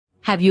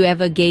Have you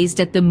ever gazed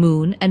at the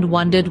moon and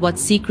wondered what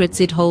secrets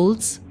it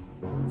holds?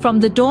 From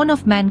the dawn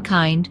of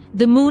mankind,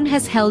 the moon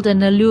has held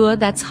an allure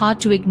that's hard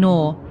to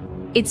ignore.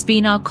 It's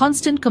been our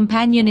constant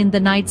companion in the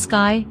night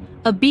sky,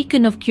 a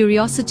beacon of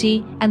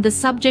curiosity and the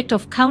subject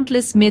of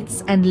countless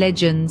myths and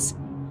legends.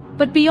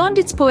 But beyond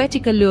its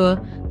poetic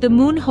allure, the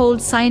moon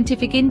holds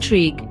scientific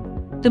intrigue.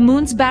 The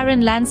moon's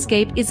barren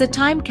landscape is a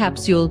time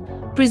capsule,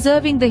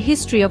 preserving the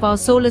history of our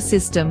solar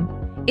system.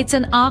 It's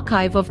an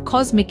archive of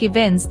cosmic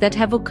events that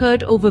have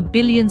occurred over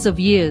billions of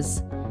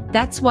years.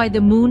 That's why the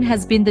moon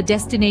has been the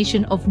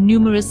destination of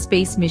numerous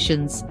space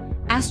missions.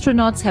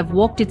 Astronauts have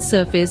walked its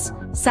surface,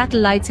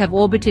 satellites have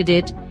orbited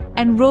it,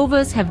 and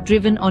rovers have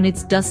driven on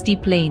its dusty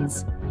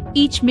plains,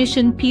 each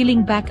mission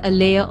peeling back a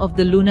layer of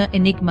the lunar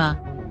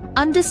enigma.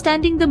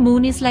 Understanding the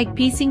moon is like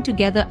piecing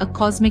together a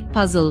cosmic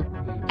puzzle,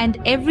 and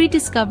every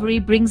discovery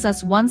brings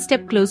us one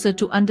step closer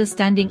to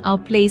understanding our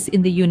place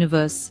in the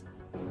universe.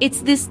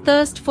 It's this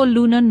thirst for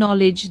lunar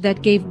knowledge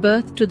that gave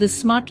birth to the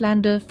smart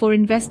lander for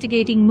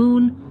investigating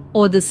moon,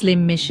 or the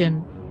SLIM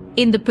mission.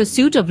 In the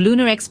pursuit of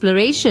lunar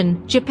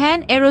exploration,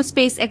 Japan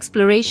Aerospace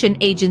Exploration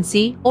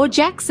Agency, or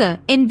JAXA,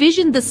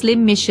 envisioned the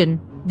SLIM mission.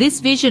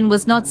 This vision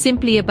was not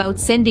simply about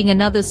sending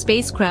another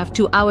spacecraft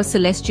to our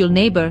celestial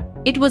neighbor.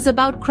 It was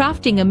about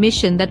crafting a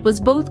mission that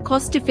was both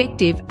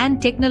cost-effective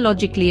and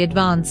technologically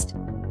advanced.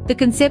 The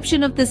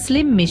conception of the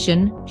SLIM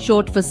mission,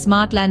 short for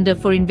Smart Lander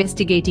for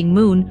Investigating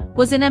Moon,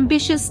 was an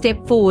ambitious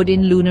step forward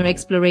in lunar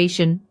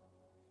exploration.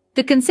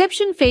 The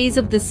conception phase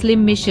of the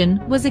SLIM mission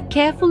was a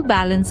careful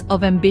balance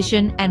of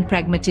ambition and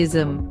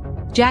pragmatism.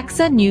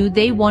 JAXA knew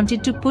they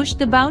wanted to push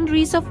the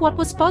boundaries of what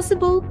was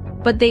possible,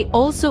 but they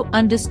also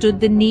understood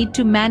the need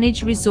to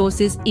manage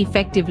resources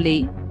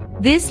effectively.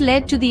 This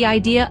led to the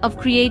idea of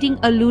creating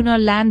a lunar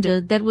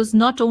lander that was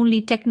not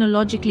only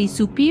technologically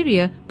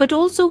superior, but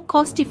also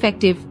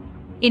cost-effective.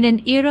 In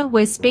an era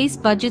where space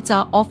budgets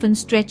are often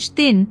stretched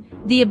thin,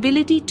 the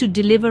ability to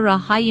deliver a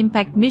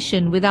high-impact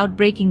mission without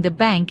breaking the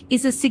bank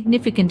is a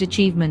significant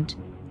achievement.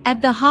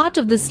 At the heart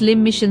of the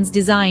SLIM mission's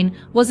design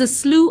was a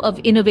slew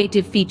of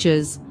innovative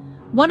features.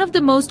 One of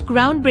the most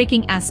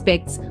groundbreaking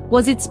aspects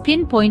was its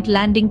pinpoint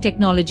landing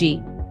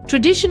technology.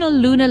 Traditional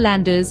lunar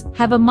landers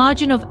have a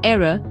margin of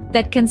error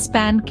that can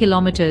span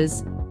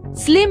kilometers.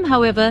 SLIM,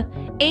 however,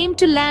 aimed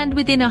to land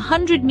within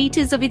 100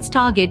 meters of its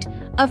target,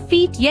 a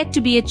feat yet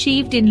to be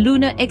achieved in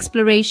lunar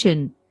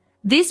exploration.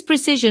 This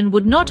precision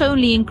would not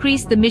only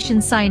increase the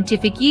mission's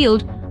scientific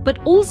yield, but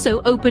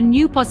also open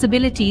new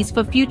possibilities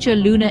for future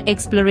lunar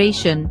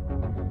exploration.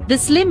 The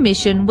SLIM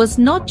mission was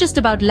not just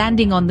about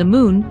landing on the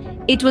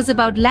moon, it was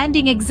about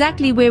landing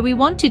exactly where we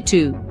wanted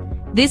to.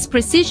 This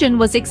precision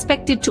was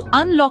expected to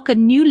unlock a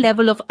new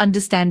level of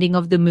understanding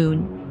of the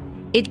moon.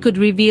 It could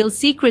reveal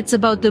secrets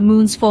about the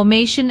moon's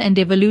formation and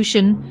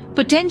evolution,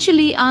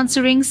 potentially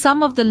answering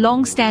some of the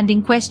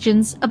long-standing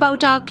questions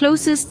about our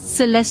closest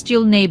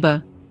celestial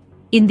neighbor.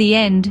 In the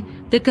end,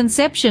 the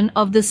conception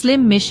of the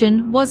SLIM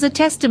mission was a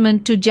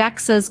testament to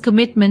JAXA's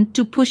commitment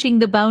to pushing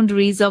the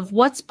boundaries of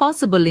what's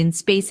possible in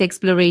space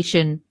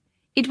exploration.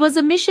 It was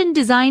a mission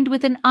designed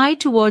with an eye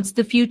towards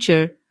the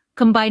future,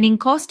 combining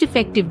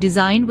cost-effective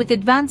design with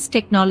advanced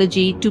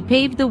technology to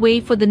pave the way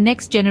for the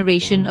next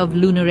generation of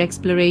lunar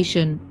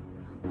exploration.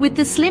 With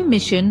the SLIM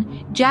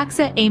mission,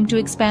 JAXA aimed to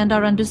expand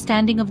our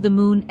understanding of the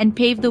moon and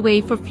pave the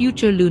way for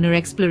future lunar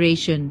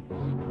exploration.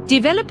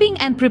 Developing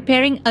and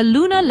preparing a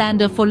lunar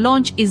lander for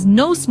launch is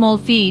no small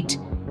feat.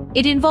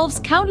 It involves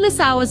countless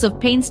hours of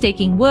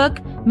painstaking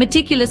work,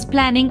 meticulous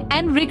planning,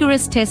 and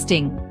rigorous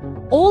testing.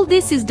 All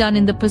this is done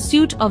in the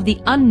pursuit of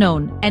the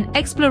unknown and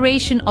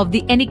exploration of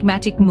the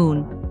enigmatic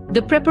moon.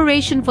 The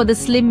preparation for the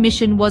SLIM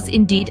mission was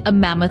indeed a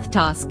mammoth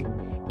task.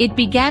 It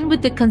began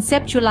with the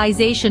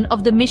conceptualization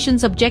of the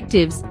mission's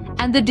objectives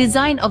and the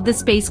design of the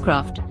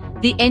spacecraft.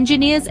 The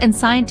engineers and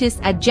scientists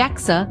at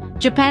JAXA,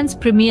 Japan's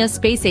premier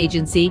space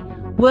agency,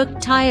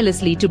 worked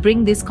tirelessly to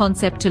bring this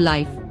concept to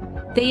life.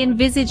 They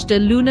envisaged a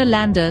lunar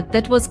lander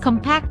that was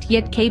compact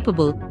yet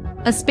capable,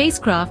 a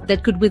spacecraft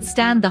that could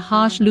withstand the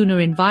harsh lunar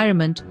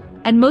environment,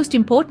 and most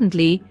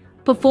importantly,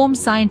 perform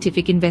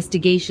scientific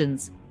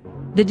investigations.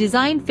 The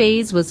design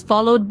phase was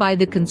followed by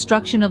the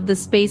construction of the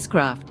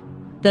spacecraft.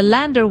 The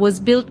lander was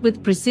built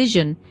with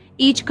precision,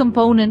 each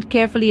component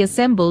carefully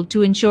assembled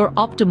to ensure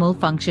optimal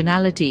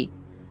functionality.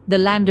 The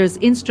lander's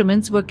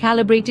instruments were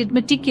calibrated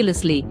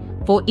meticulously,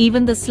 for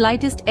even the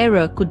slightest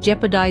error could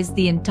jeopardize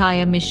the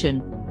entire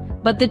mission.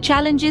 But the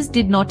challenges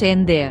did not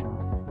end there.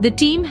 The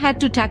team had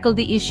to tackle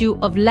the issue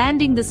of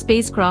landing the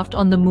spacecraft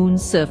on the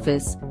moon's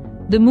surface.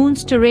 The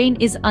moon's terrain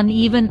is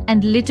uneven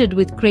and littered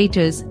with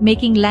craters,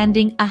 making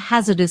landing a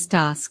hazardous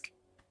task.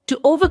 To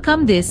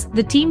overcome this,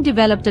 the team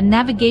developed a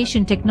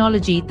navigation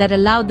technology that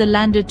allowed the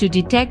lander to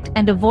detect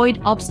and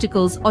avoid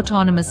obstacles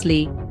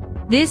autonomously.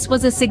 This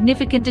was a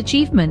significant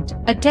achievement,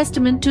 a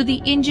testament to the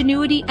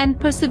ingenuity and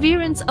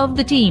perseverance of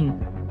the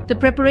team. The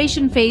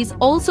preparation phase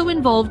also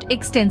involved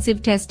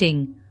extensive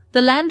testing.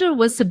 The lander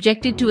was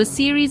subjected to a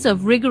series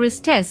of rigorous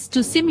tests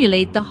to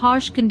simulate the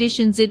harsh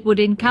conditions it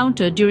would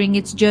encounter during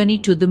its journey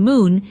to the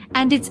moon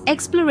and its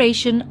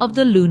exploration of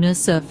the lunar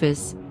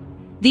surface.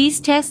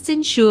 These tests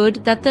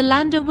ensured that the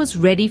lander was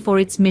ready for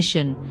its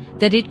mission,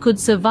 that it could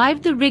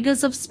survive the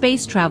rigors of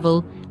space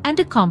travel and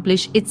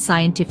accomplish its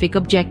scientific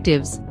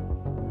objectives.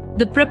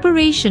 The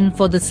preparation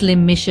for the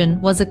SLIM mission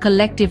was a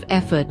collective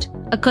effort,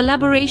 a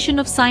collaboration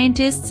of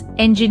scientists,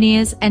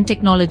 engineers, and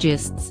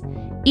technologists.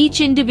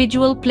 Each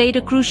individual played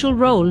a crucial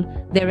role,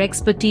 their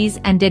expertise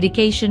and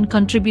dedication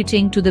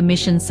contributing to the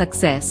mission's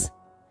success.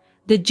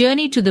 The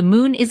journey to the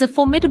moon is a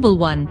formidable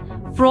one,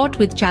 fraught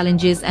with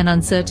challenges and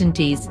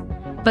uncertainties.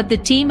 But the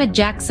team at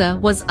JAXA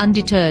was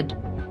undeterred.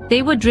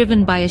 They were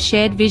driven by a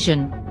shared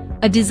vision,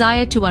 a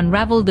desire to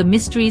unravel the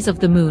mysteries of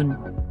the moon.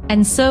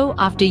 And so,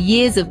 after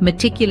years of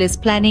meticulous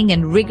planning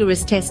and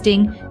rigorous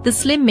testing, the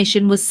SLIM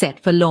mission was set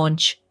for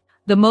launch.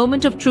 The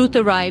moment of truth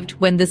arrived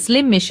when the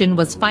SLIM mission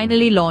was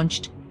finally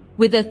launched.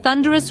 With a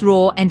thunderous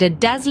roar and a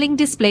dazzling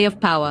display of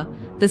power,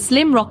 the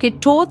SLIM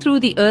rocket tore through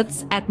the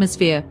Earth's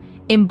atmosphere,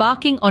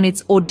 embarking on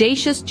its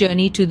audacious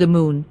journey to the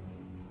moon.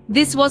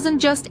 This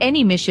wasn't just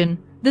any mission.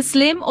 The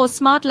SLIM, or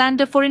Smart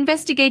Lander for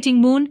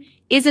Investigating Moon,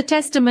 is a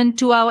testament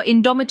to our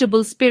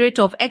indomitable spirit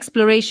of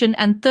exploration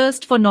and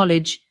thirst for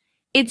knowledge.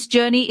 Its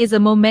journey is a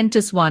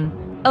momentous one,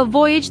 a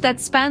voyage that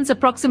spans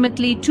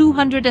approximately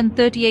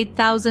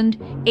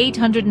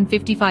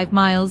 238,855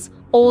 miles,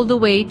 all the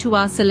way to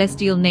our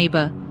celestial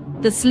neighbor.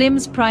 The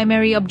SLIM's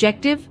primary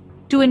objective?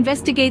 To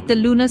investigate the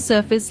lunar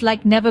surface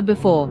like never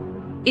before.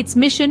 Its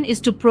mission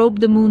is to probe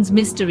the moon's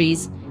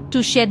mysteries,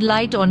 to shed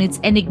light on its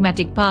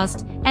enigmatic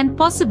past, and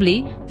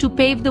possibly to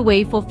pave the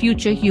way for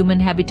future human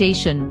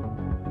habitation.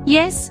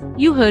 Yes,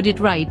 you heard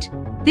it right.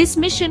 This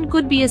mission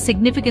could be a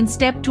significant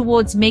step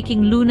towards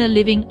making lunar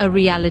living a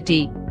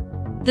reality.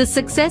 The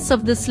success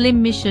of the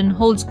SLIM mission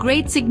holds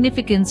great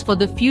significance for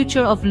the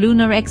future of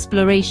lunar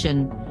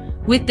exploration.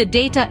 With the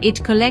data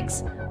it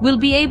collects, we'll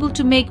be able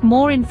to make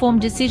more informed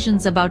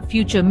decisions about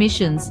future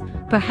missions,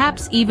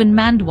 perhaps even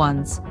manned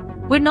ones.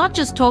 We're not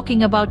just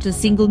talking about a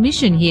single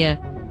mission here.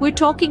 We're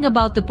talking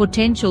about the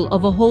potential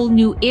of a whole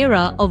new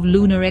era of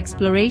lunar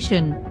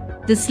exploration.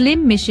 The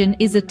SLIM mission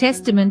is a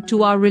testament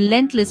to our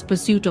relentless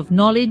pursuit of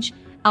knowledge,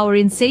 our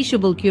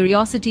insatiable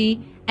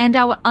curiosity, and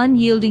our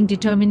unyielding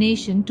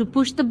determination to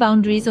push the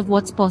boundaries of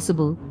what's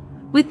possible.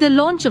 With the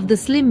launch of the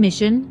SLIM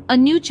mission, a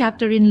new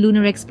chapter in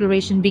lunar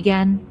exploration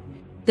began.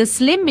 The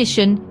SLIM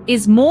mission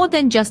is more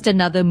than just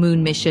another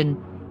moon mission.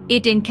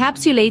 It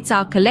encapsulates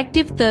our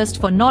collective thirst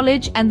for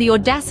knowledge and the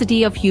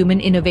audacity of human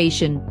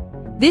innovation.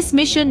 This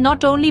mission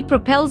not only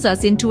propels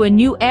us into a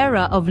new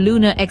era of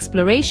lunar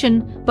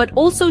exploration, but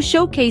also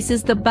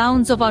showcases the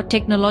bounds of our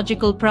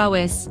technological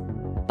prowess.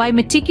 By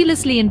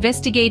meticulously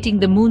investigating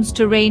the moon's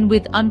terrain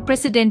with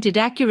unprecedented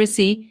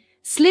accuracy,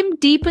 SLIM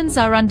deepens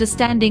our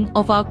understanding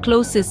of our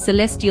closest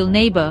celestial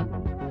neighbor.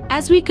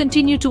 As we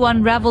continue to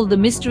unravel the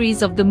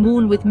mysteries of the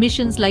moon with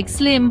missions like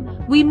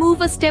SLIM, we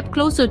move a step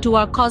closer to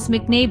our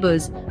cosmic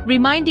neighbors,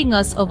 reminding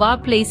us of our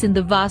place in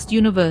the vast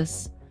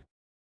universe.